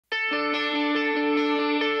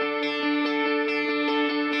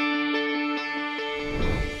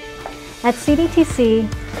At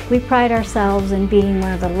CDTC, we pride ourselves in being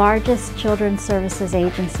one of the largest children's services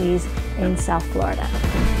agencies in South Florida.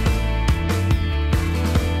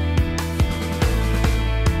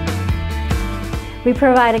 We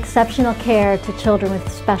provide exceptional care to children with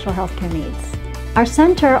special healthcare needs. Our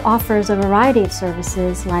center offers a variety of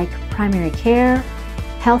services like primary care,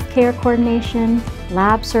 healthcare coordination,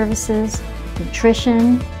 lab services,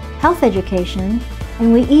 nutrition, health education,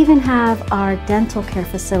 and we even have our dental care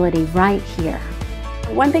facility right here.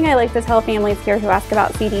 One thing I like to tell families here who ask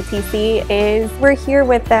about CDTC is we're here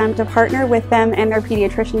with them to partner with them and their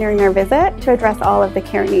pediatrician during their visit to address all of the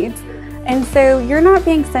care needs. And so you're not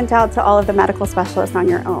being sent out to all of the medical specialists on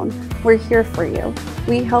your own. We're here for you.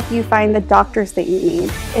 We help you find the doctors that you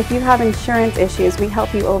need. If you have insurance issues, we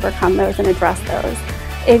help you overcome those and address those.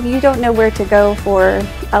 If you don't know where to go for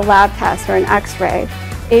a lab test or an x-ray,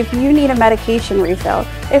 if you need a medication refill,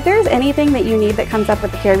 if there's anything that you need that comes up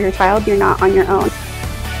with the care of your child, you're not on your own.